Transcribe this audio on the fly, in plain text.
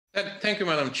Thank you,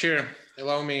 Madam Chair.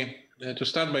 Allow me to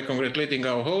start by congratulating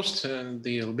our host and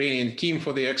the Albanian team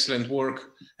for the excellent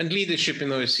work and leadership in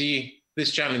OSCE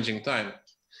this challenging time.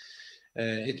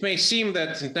 It may seem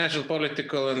that international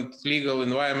political and legal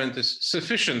environment is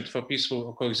sufficient for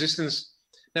peaceful coexistence.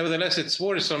 Nevertheless, it's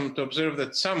worrisome to observe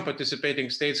that some participating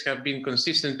states have been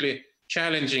consistently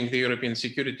challenging the European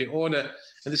security order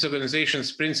and this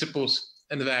organization's principles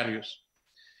and values.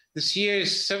 This year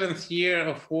is the 7th year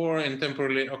of war in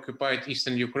temporarily occupied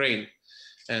eastern Ukraine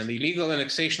and the illegal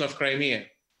annexation of Crimea.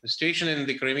 The situation in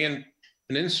the Crimean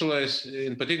Peninsula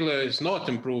in particular is not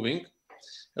improving.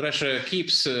 Russia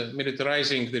keeps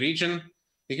militarizing the region.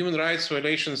 The human rights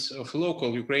violations of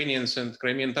local Ukrainians and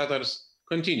Crimean Tatars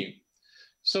continue.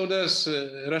 So does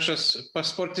Russia's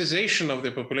passportization of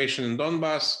the population in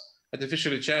Donbass,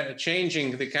 artificially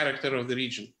changing the character of the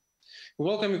region. We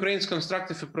welcome Ukraine's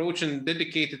constructive approach and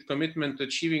dedicated commitment to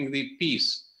achieving the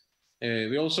peace.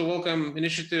 We also welcome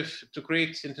initiative to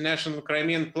create international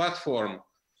Crimean platform.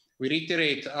 We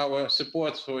reiterate our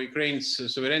support for Ukraine's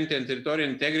sovereignty and territorial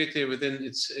integrity within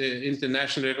its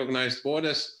internationally recognized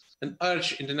borders and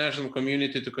urge international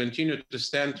community to continue to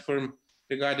stand firm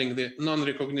regarding the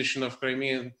non-recognition of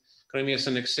Crimea's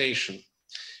annexation.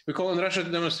 We call on Russia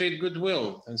to demonstrate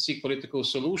goodwill and seek political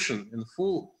solution in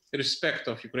full respect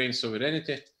of Ukraine's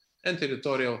sovereignty and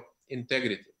territorial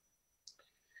integrity.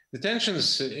 The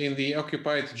tensions in the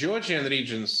occupied Georgian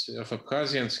regions of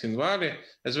Abkhazia and Skhin,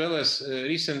 as well as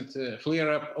recent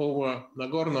flare-up over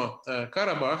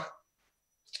Nagorno-Karabakh,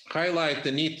 highlight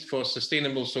the need for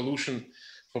sustainable solution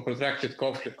for protracted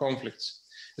conflicts.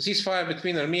 The ceasefire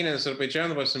between Armenia and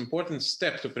Azerbaijan was an important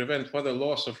step to prevent further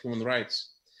loss of human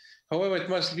rights. However, it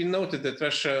must be noted that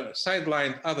Russia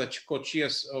sidelined other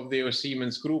co-chairs of the OSCE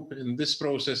Minsk group in this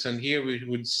process, and here we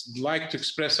would like to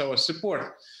express our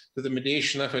support to the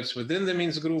mediation efforts within the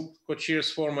Minsk group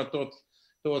co-chairs format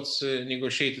towards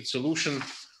negotiated solution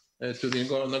to the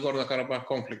Nagorno-Karabakh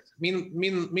conflict.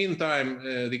 Meantime,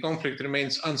 the conflict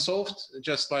remains unsolved,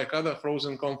 just like other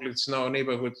frozen conflicts in our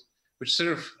neighborhood, which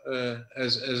serve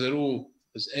as a rule,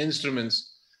 as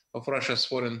instruments of Russia's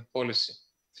foreign policy.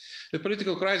 The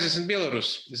political crisis in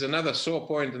Belarus is another sore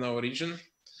point in our region.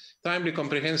 Timely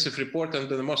comprehensive report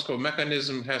under the Moscow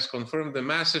mechanism has confirmed the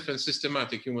massive and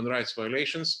systematic human rights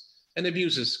violations and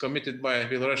abuses committed by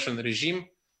the Belarusian regime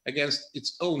against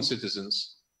its own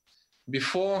citizens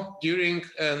before, during,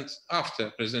 and after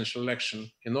presidential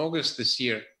election in August this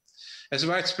year. As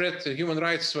widespread human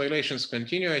rights violations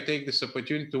continue, I take this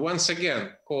opportunity to once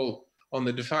again call on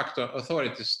the de facto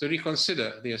authorities to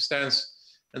reconsider their stance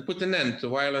and put an end to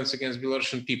violence against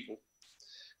Belarusian people.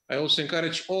 I also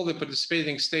encourage all the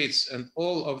participating states and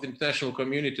all of the international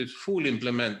community to fully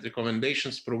implement the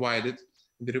recommendations provided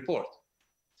in the report.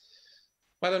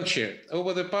 Madam Chair,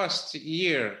 over the past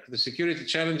year, the security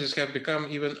challenges have become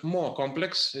even more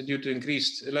complex due to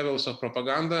increased levels of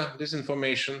propaganda,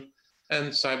 disinformation, and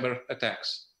cyber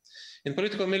attacks. In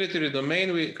political military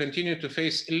domain, we continue to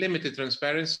face limited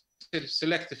transparency,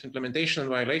 selective implementation and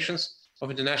violations of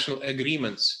international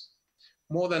agreements.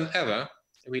 More than ever,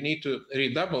 we need to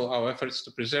redouble our efforts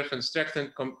to preserve and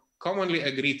strengthen commonly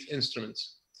agreed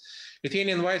instruments.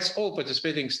 Lithuania invites all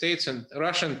participating states and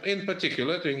Russia in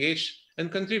particular to engage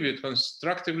and contribute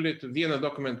constructively to Vienna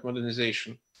document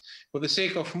modernization for the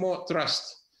sake of more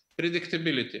trust,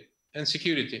 predictability, and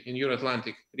security in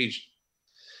Euro-Atlantic region.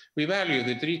 We value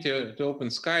the Treaty to Open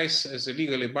Skies as a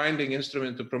legally binding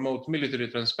instrument to promote military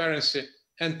transparency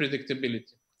and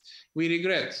predictability. We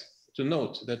regret to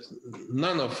note that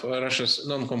none of Russia's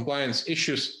non-compliance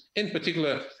issues, in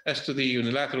particular as to the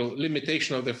unilateral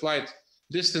limitation of the flight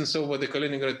distance over the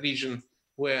Kaliningrad region,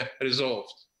 were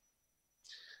resolved.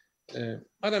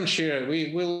 Madam Chair,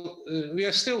 we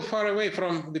are still far away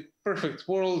from the perfect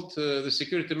world. The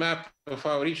security map of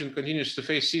our region continues to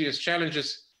face serious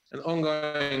challenges and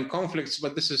ongoing conflicts,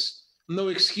 but this is no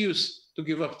excuse to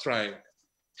give up trying.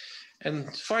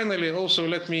 And finally, also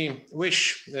let me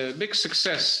wish big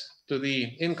success to the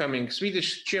incoming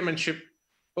Swedish chairmanship.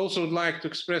 Also would like to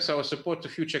express our support to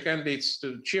future candidates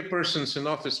to chairpersons in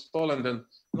office, Poland and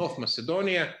North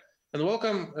Macedonia, and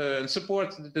welcome and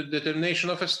support the determination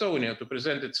of Estonia to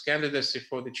present its candidacy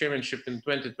for the chairmanship in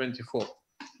 2024.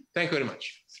 Thank you very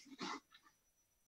much.